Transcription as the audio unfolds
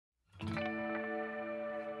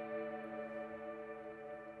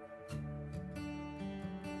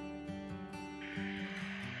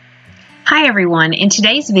Hi everyone, in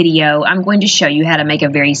today's video I'm going to show you how to make a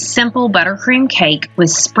very simple buttercream cake with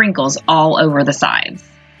sprinkles all over the sides.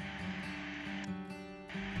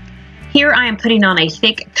 Here I am putting on a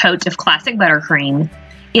thick coat of classic buttercream.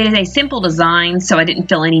 It is a simple design, so I didn't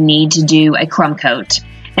feel any need to do a crumb coat.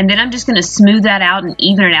 And then I'm just going to smooth that out and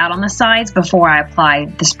even it out on the sides before I apply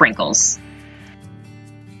the sprinkles.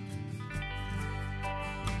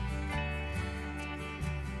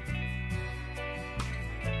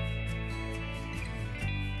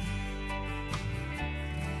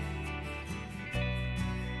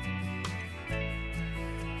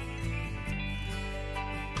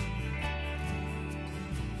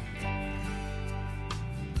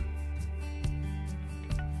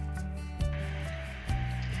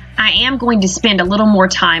 I am going to spend a little more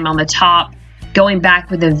time on the top, going back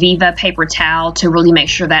with a Viva paper towel to really make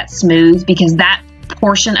sure that's smooth, because that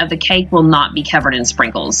portion of the cake will not be covered in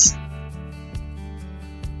sprinkles.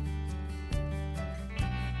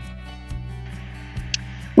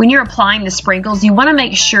 When you're applying the sprinkles, you want to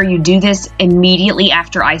make sure you do this immediately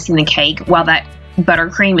after icing the cake while that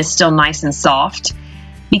buttercream is still nice and soft.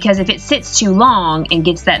 Because if it sits too long and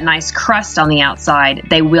gets that nice crust on the outside,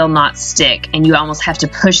 they will not stick and you almost have to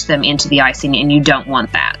push them into the icing, and you don't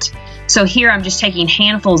want that. So here I'm just taking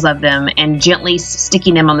handfuls of them and gently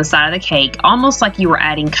sticking them on the side of the cake, almost like you were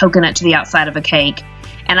adding coconut to the outside of a cake.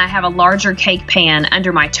 And I have a larger cake pan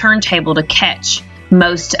under my turntable to catch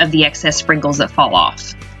most of the excess sprinkles that fall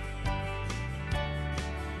off.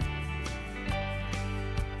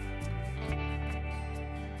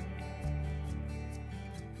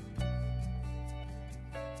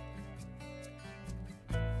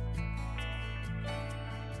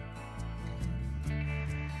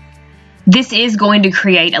 This is going to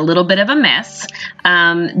create a little bit of a mess.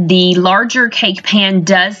 The larger cake pan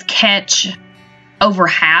does catch over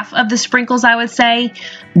half of the sprinkles, I would say,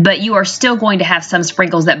 but you are still going to have some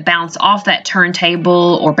sprinkles that bounce off that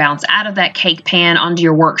turntable or bounce out of that cake pan onto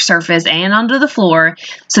your work surface and onto the floor.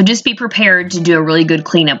 So just be prepared to do a really good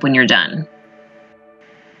cleanup when you're done.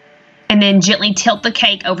 And then gently tilt the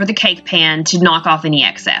cake over the cake pan to knock off any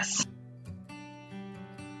excess.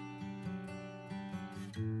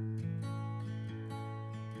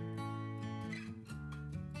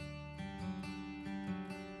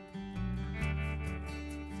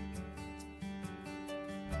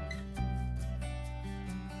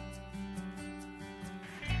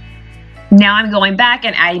 Now I'm going back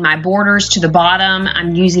and adding my borders to the bottom.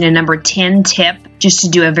 I'm using a number 10 tip just to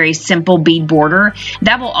do a very simple bead border.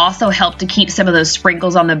 That will also help to keep some of those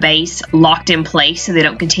sprinkles on the base locked in place so they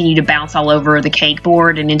don't continue to bounce all over the cake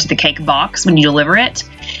board and into the cake box when you deliver it.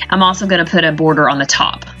 I'm also going to put a border on the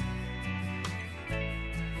top.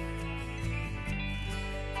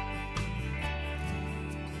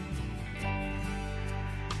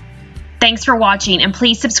 Thanks for watching, and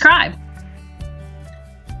please subscribe.